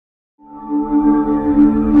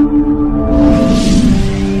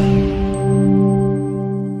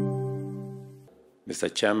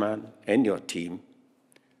Mr. Chairman and your team,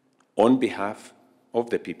 on behalf of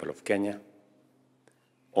the people of Kenya,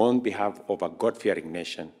 on behalf of a God-fearing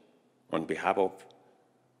nation, on behalf of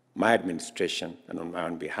my administration, and on my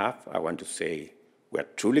own behalf, I want to say we are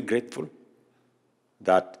truly grateful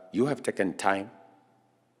that you have taken time,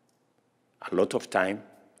 a lot of time,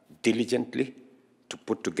 diligently to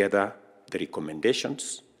put together the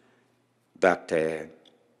recommendations that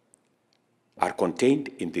are contained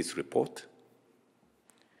in this report.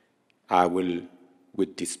 I will,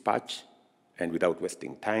 with dispatch and without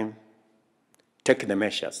wasting time, take the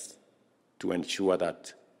measures to ensure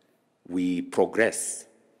that we progress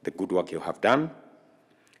the good work you have done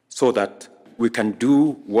so that we can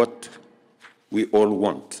do what we all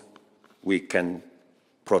want. We can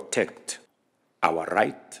protect our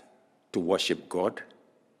right to worship God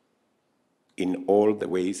in all the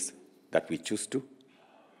ways that we choose to,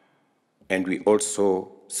 and we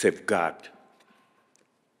also safeguard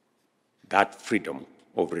that freedom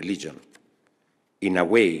of religion in a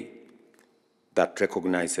way that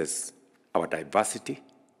recognizes our diversity,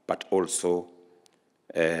 but also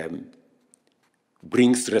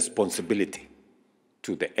brings responsibility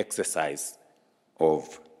to the exercise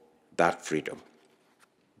of that freedom.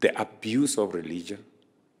 The abuse of religion,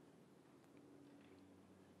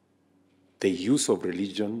 the use of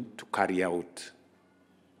religion to carry out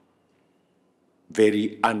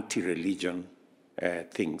very anti-religion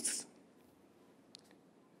things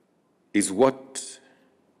is what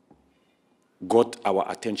got our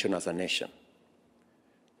attention as a nation.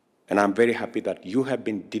 And I'm very happy that you have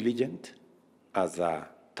been diligent as a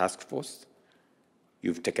task force.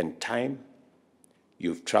 You've taken time,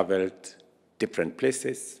 you've traveled different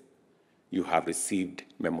places, you have received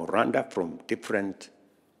memoranda from different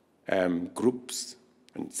groups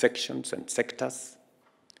and sections and sectors,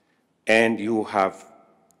 and you have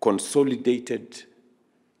consolidated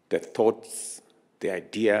the thoughts, the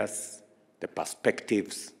ideas, the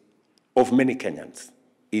perspectives of many Kenyans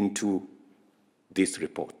into this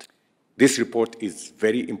report. This report is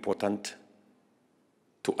very important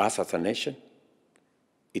to us as a nation.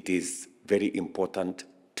 It is very important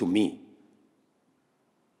to me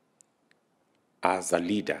as a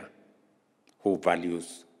leader who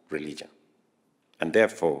values religion. And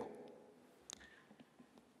therefore,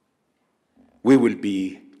 we will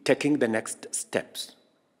be taking the next steps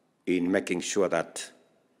in making sure that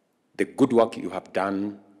the good work you have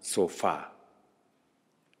done so far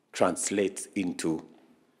translates into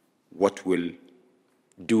what will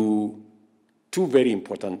do two very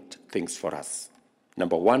important things for us.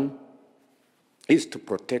 Number one is to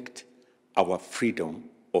protect our freedom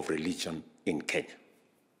of religion in Kenya,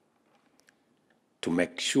 to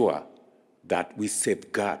make sure that we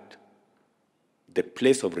safeguard the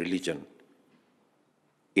place of religion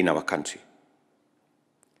in our country,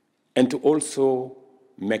 and to also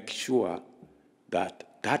make sure that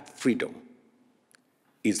that freedom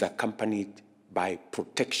is accompanied by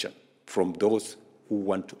protection from those who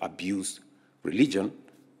want to abuse religion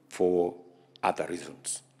for other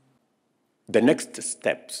reasons. The next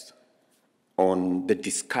steps on the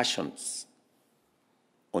discussions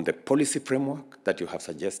on the policy framework that you have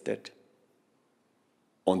suggested,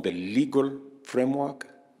 on the legal framework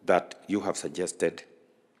that you have suggested,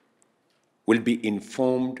 will be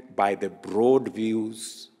informed by the broad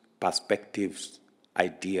views, perspectives,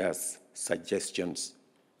 ideas, suggestions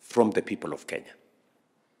from the people of Kenya.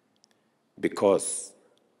 Because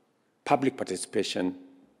public participation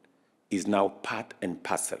is now part and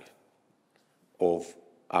parcel of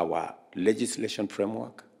our legislation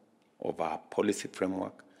framework, of our policy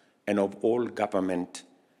framework, and of all government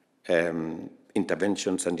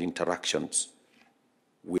interventions and interactions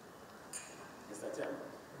with. Mr. Chairman.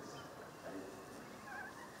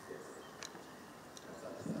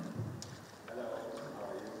 Hello, how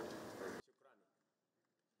are you? Thank you.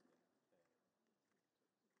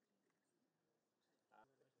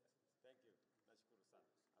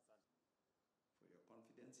 For your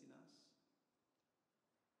confidence in us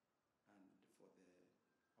and for the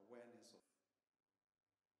awareness of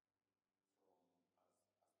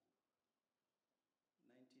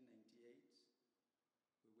 1998,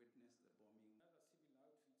 we witnessed the bombing.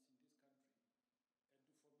 Other civil outfits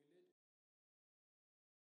in this country, and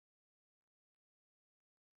to formulate.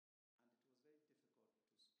 And it was very difficult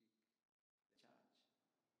to speak the charge.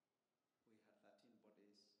 We had 13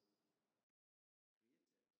 bodies.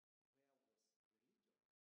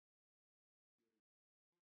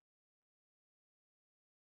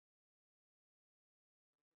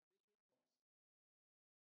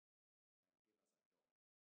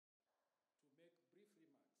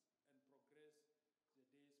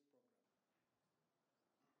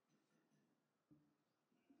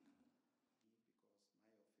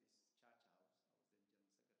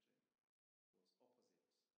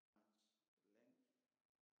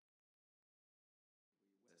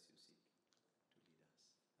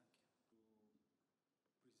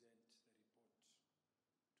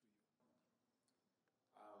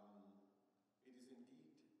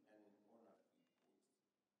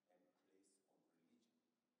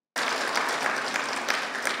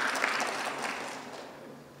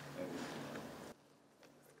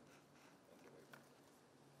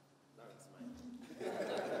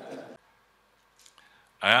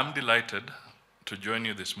 I am delighted to join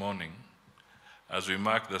you this morning as we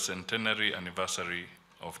mark the centenary anniversary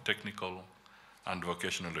of technical and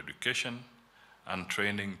vocational education and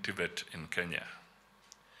training TVET in Kenya.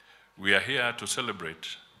 We are here to celebrate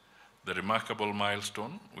the remarkable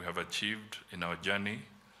milestone we have achieved in our journey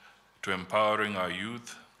to empowering our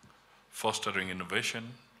youth, fostering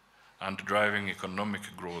innovation, and driving economic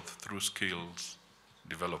growth through skills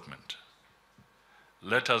development.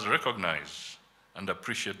 Let us recognize and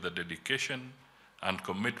appreciate the dedication and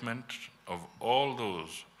commitment of all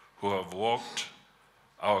those who have walked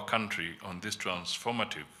our country on this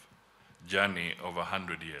transformative journey of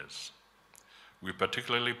 100 years. We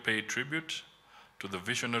particularly pay tribute to the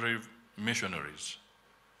visionary missionaries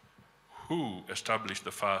who established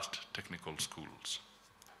the first technical schools.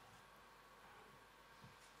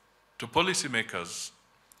 To policymakers,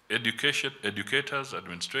 educators,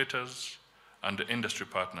 administrators, and industry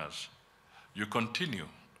partners, you continue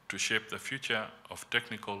to shape the future of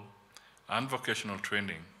technical and vocational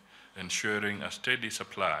training, ensuring a steady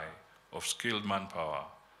supply of skilled manpower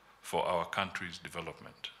for our country's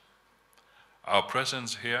development. Our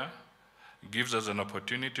presence here gives us an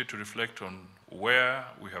opportunity to reflect on where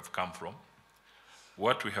we have come from,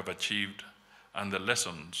 what we have achieved, and the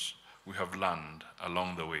lessons we have learned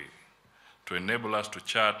along the way to enable us to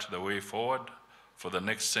chart the way forward for the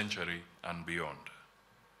next century and beyond.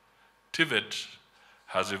 TVET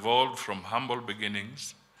has evolved from humble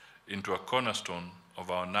beginnings into a cornerstone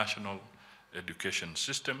of our national education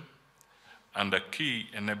system and a key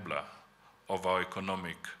enabler of our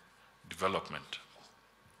economic development.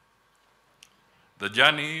 The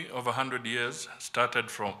journey of 100 years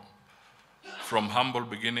started from humble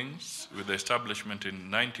beginnings with the establishment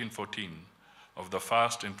in 1914 of the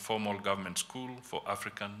first informal government school for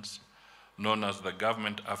Africans, known as the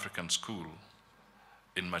Government African School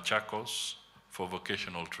in Machakos for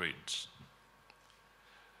vocational trades.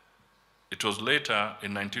 It was later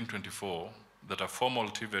in 1924 that a formal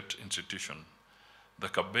TVET institution, the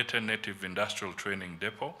Kabete Native Industrial Training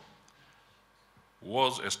Depot,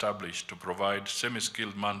 was established to provide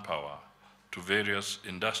semi-skilled manpower to various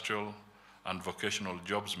industrial and vocational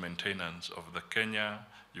jobs maintenance of the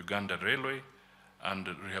Kenya-Uganda Railway and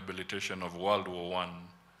rehabilitation of World War I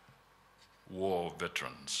war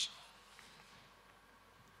veterans.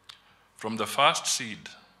 From the first seed,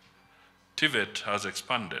 TVET has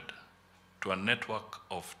expanded to a network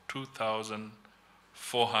of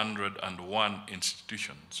 2,401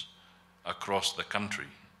 institutions across the country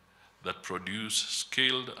that produce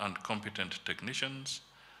skilled and competent technicians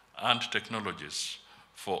and technologists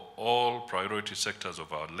for all priority sectors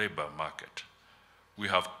of our labor market. We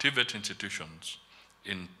have TVET institutions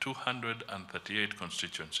in 238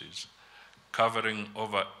 constituencies, covering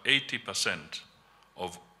over 80%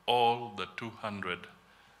 of all the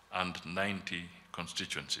 290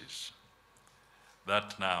 constituencies.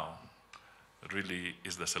 That now really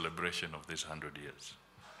is the celebration of these 100 years.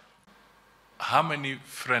 How many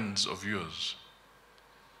friends of yours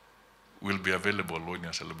will be available when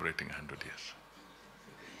you're celebrating 100 years?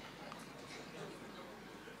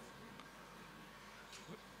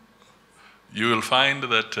 You will find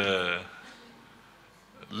that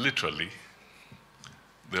literally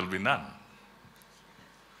there'll be none.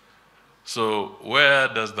 So where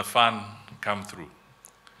does the fun come through?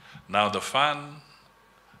 Now the fun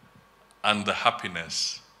and the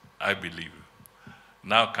happiness, I believe,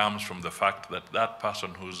 now comes from the fact that that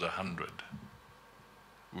person who's 100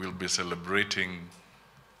 will be celebrating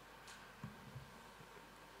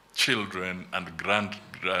children and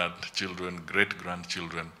grandchildren,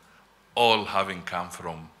 great-grandchildren, all having come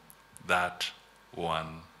from that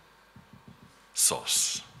one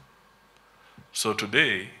source. So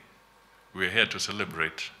today, we're here to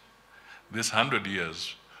celebrate this 100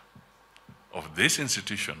 years of this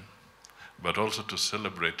institution, but also to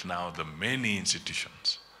celebrate now the many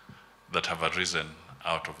institutions that have arisen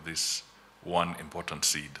out of this one important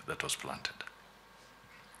seed that was planted.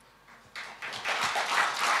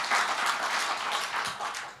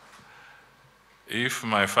 If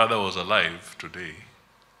my father was alive today,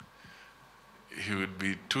 he would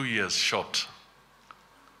be 2 years short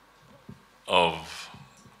of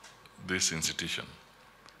this institution.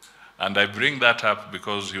 And I bring that up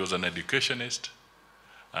because he was an educationist,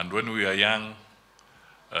 and when we were young,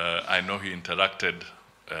 I know he interacted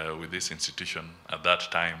with this institution at that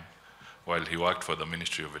time while he worked for the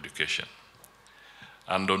Ministry of Education.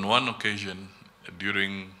 And on one occasion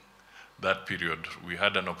during that period, we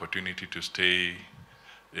had an opportunity to stay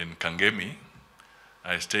in Kangemi.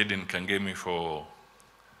 I stayed in Kangemi for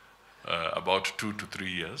about 2 to 3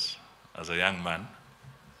 years as a young man.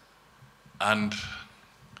 And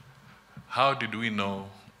How did we know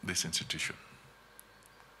this institution?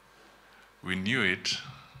 We knew it,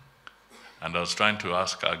 and I was trying to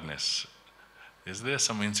ask Agnes, is there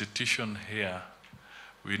some institution here?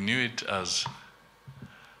 We knew it as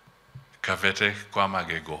Kavete kwa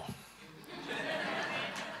Magego.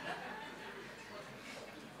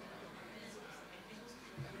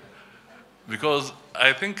 Because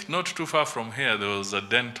I think not too far from here, there was a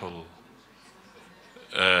dental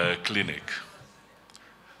clinic.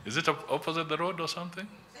 Is it opposite the road or something?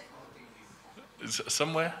 Is it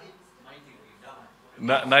somewhere?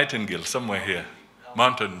 Nightingale, somewhere here.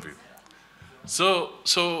 Mountain View.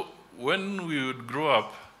 So when we would grow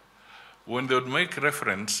up, when they would make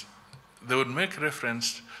reference, they would make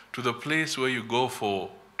reference to the place where you go for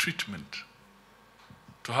treatment,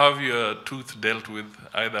 to have your tooth dealt with,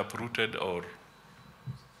 either uprooted or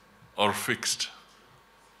fixed.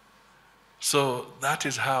 So that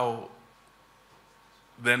is how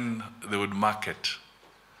then they would market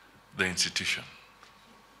the institution.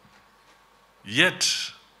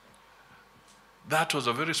 Yet, that was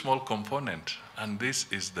a very small component, and this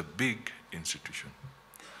is the big institution.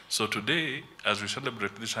 So today, as we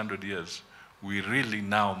celebrate these 100 years, we really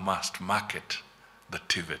now must market the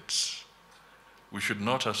TVETs. We should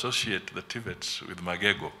not associate the TVETs with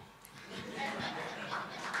Magego.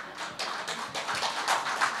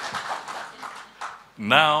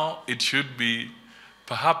 Now it should be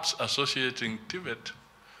perhaps associating TVET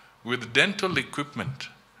with dental equipment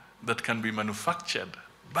that can be manufactured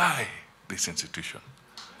by this institution.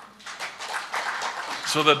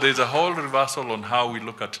 So that there's a whole reversal on how we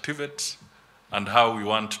look at TVETs and how we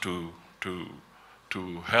want to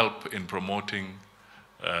help in promoting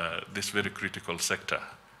this very critical sector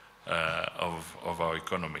of our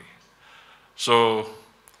economy. So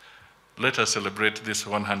let us celebrate this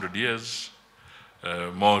 100 years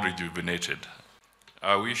more rejuvenated.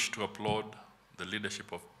 I wish to applaud the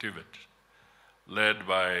leadership of TVET, led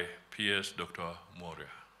by PS Dr. Moria,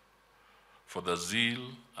 for the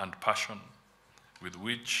zeal and passion with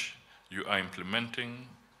which you are implementing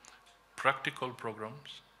practical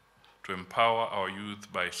programs to empower our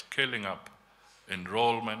youth by scaling up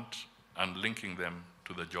enrollment and linking them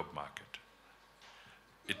to the job market.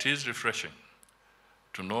 It is refreshing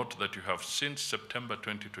to note that you have, since September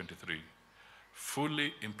 2023,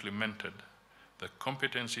 fully implemented the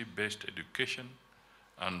competency-based education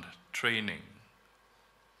and training,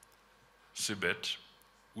 CBET,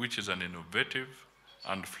 which is an innovative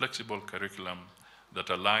and flexible curriculum that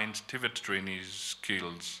aligns TVET trainees'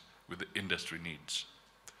 skills with the industry needs.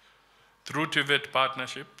 Through TVET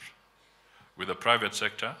partnership with the private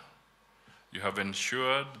sector, you have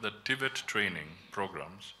ensured that TVET training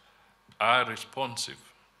programs are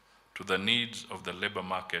responsive to the needs of the labor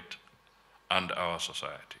market and our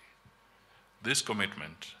society. This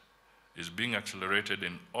commitment is being accelerated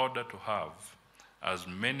in order to have as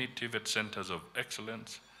many TVET centers of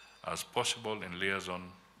excellence as possible in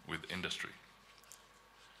liaison with industry.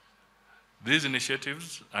 These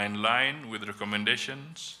initiatives are in line with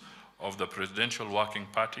recommendations of the Presidential Working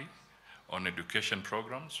Party on education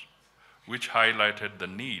programs, which highlighted the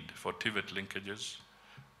need for TVET linkages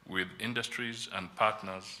with industries and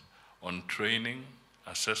partners on training,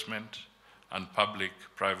 assessment, and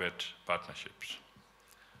public-private partnerships.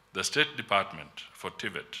 The State Department for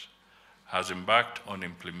TVET has embarked on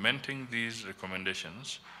implementing these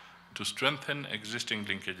recommendations to strengthen existing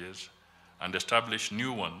linkages and establish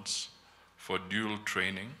new ones for dual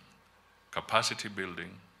training, capacity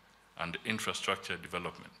building, and infrastructure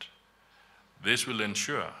development. This will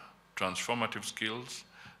ensure transformative skills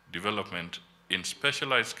development in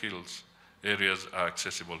specialized skills areas are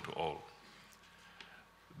accessible to all.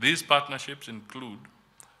 These partnerships include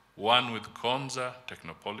one with Konza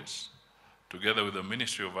Technopolis, together with the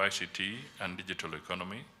Ministry of ICT and Digital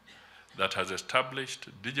Economy, that has established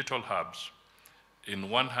digital hubs in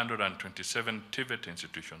 127 TVET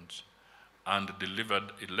institutions and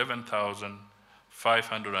delivered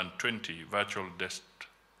 11,520 virtual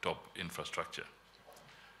desktop infrastructure.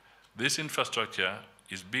 This infrastructure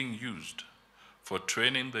is being used for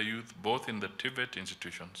training the youth both in the TVET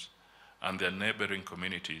institutions and their neighboring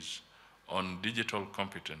communities on digital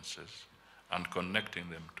competences and connecting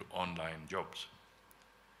them to online jobs.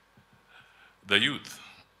 The youth,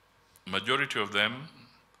 majority of them,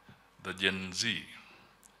 the Gen Z,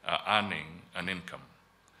 are earning an income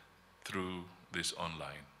through this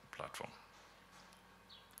online platform.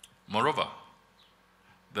 Moreover,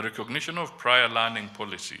 the recognition of prior learning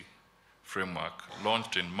policy framework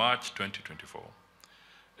launched in March 2024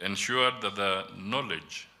 ensured that the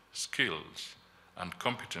knowledge, skills, and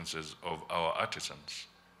competences of our artisans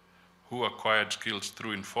who acquired skills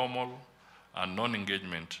through informal and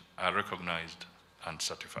non-engagement are recognized and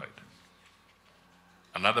certified.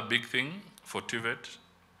 Another big thing for TVET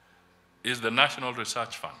is the National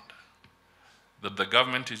Research Fund that the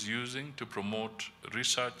government is using to promote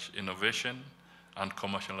research, innovation, and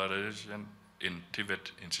commercialization in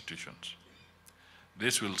TVET institutions.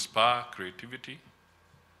 This will spur creativity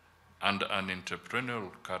and an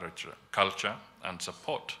entrepreneurial culture and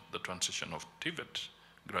support the transition of TVET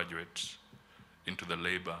graduates into the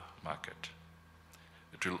labor market.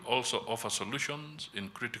 It will also offer solutions in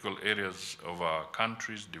critical areas of our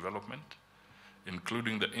country's development,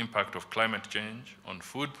 including the impact of climate change on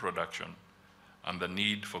food production and the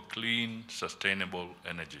need for clean, sustainable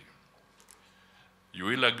energy. You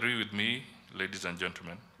will agree with me, ladies and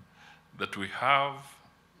gentlemen, that we have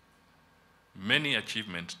many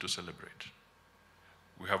achievements to celebrate.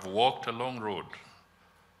 We have walked a long road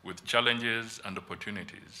with challenges and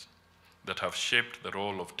opportunities that have shaped the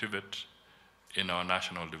role of TVET in our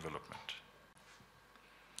national development.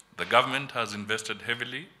 The government has invested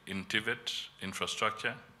heavily in TVET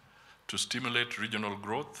infrastructure to stimulate regional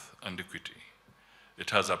growth and equity. It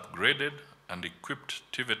has upgraded and equipped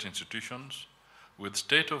TVET institutions with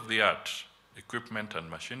state-of-the-art equipment and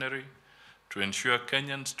machinery to ensure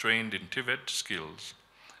Kenyans trained in TVET skills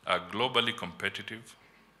are globally competitive.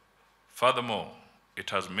 Furthermore, it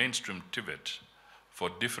has mainstreamed TVET for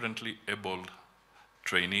differently abled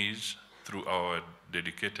trainees through our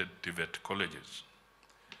dedicated TVET colleges.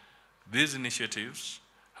 These initiatives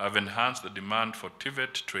have enhanced the demand for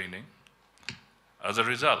TVET training. As a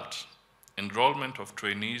result, enrollment of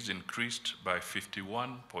trainees increased by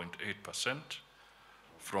 51.8%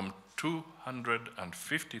 from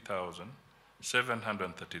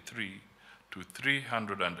 250,733 to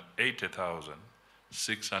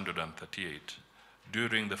 380,638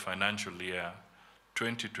 during the financial year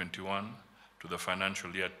 2021 to the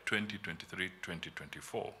financial year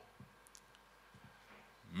 2023-2024.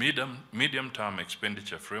 Medium-term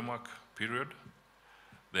expenditure framework period,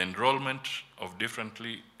 the enrollment of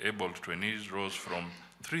differently abled trainees rose from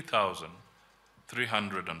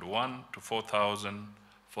 3,301 to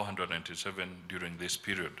 4,497 during this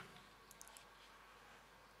period.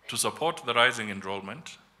 To support the rising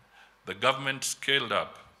enrollment, the government scaled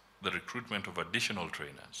up the recruitment of additional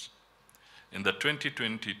trainers. In the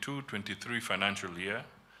 2022-23 financial year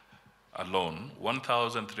alone,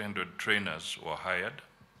 1,300 trainers were hired.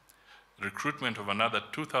 Recruitment of another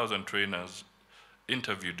 2,000 trainers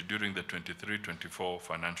interviewed during the 23-24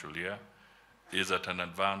 financial year is at an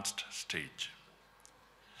advanced stage.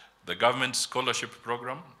 The government's scholarship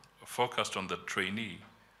program, focused on the trainee,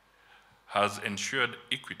 has ensured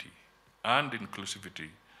equity and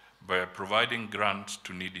inclusivity by providing grants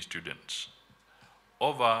to needy students.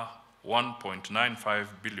 Over 1.95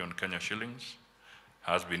 billion Kenya shillings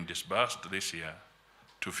has been disbursed this year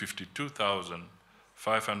to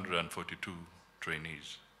 52,542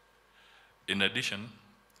 trainees. In addition,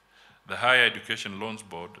 the Higher Education Loans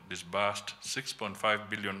Board disbursed 6.5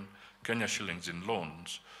 billion Kenya shillings in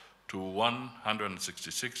loans to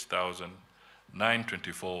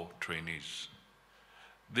 166,924 trainees.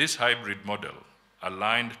 This hybrid model,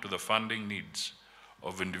 aligned to the funding needs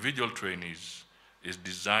of individual trainees, is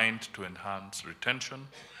designed to enhance retention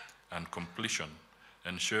and completion,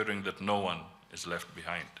 ensuring that no one is left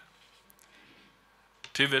behind.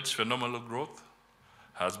 TVET's phenomenal growth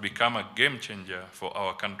has become a game changer for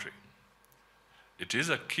our country. It is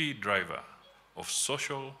a key driver of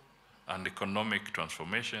social and economic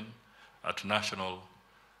transformation at national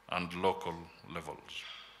and local levels.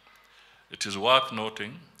 It is worth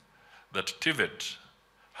noting that TVET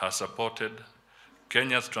has supported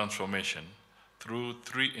Kenya's transformation through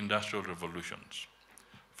 3 industrial revolutions,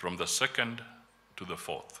 from the 2nd to the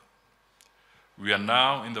 4th. We are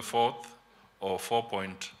now in the 4th or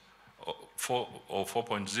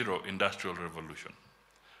 4.0 industrial revolution,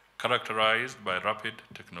 characterized by rapid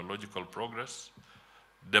technological progress,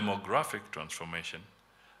 demographic transformation,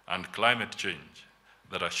 and climate change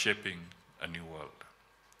that are shaping a new world.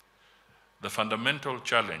 The fundamental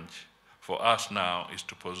challenge for us now is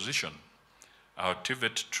to position our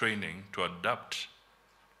TVET training to adapt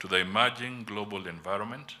to the emerging global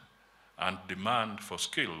environment and demand for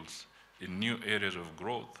skills in new areas of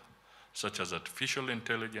growth, such as artificial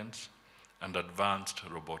intelligence and advanced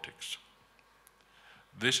robotics.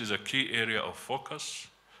 This is a key area of focus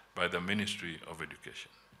by the Ministry of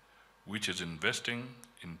Education, which is investing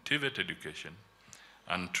in TVET education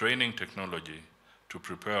and training technology to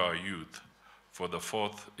prepare our youth for the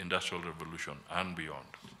 4th industrial revolution and beyond.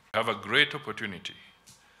 We have a great opportunity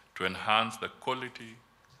to enhance the quality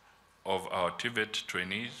of our TVET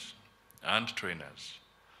trainees and trainers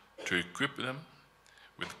to equip them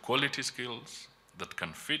with quality skills that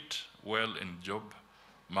can fit well in job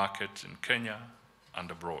markets in Kenya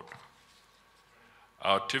and abroad.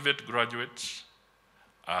 Our TVET graduates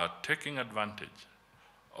are taking advantage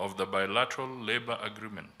of the bilateral labor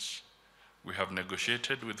agreements we have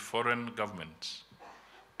negotiated with foreign governments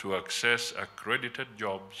to access accredited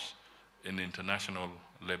jobs in international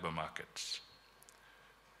labor markets.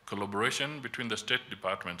 Collaboration between the state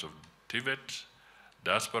departments of TVET,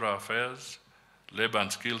 Diaspora Affairs, Labor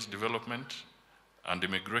and Skills Development, and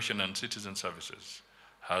Immigration and Citizen Services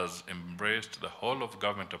has embraced the whole of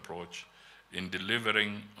government approach in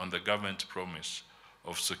delivering on the government's promise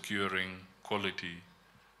of securing quality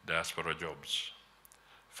diaspora jobs.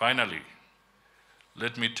 Finally,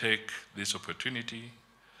 let me take this opportunity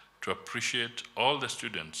to appreciate all the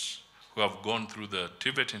students who have gone through the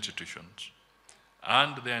TVET institutions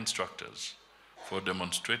and their instructors for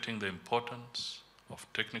demonstrating the importance of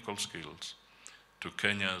technical skills to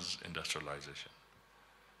Kenya's industrialization.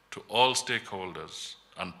 To all stakeholders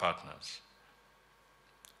and partners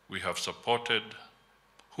who have supported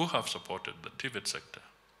the TVET sector,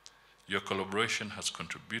 your collaboration has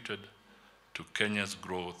contributed to Kenya's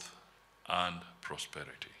growth and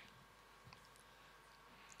prosperity.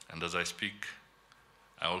 And as I speak,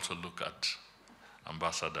 I also look at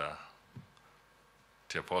Ambassador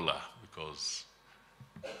Tiapola, because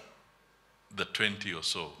the 20 or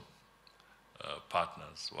so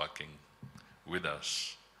partners working with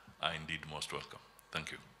us are indeed most welcome.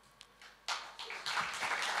 Thank you.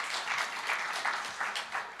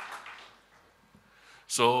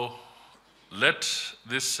 So let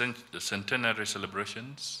these centenary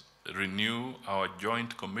celebrations renew our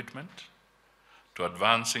joint commitment to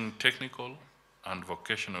advancing technical and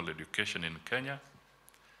vocational education in Kenya.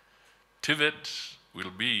 TVET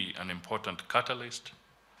will be an important catalyst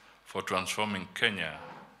for transforming Kenya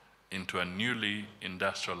into a newly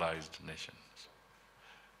industrialized nation.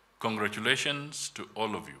 Congratulations to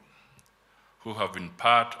all of you who have been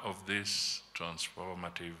part of this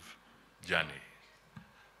transformative journey.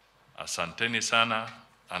 Asanteni sana,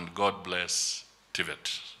 and God bless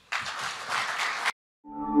TVET.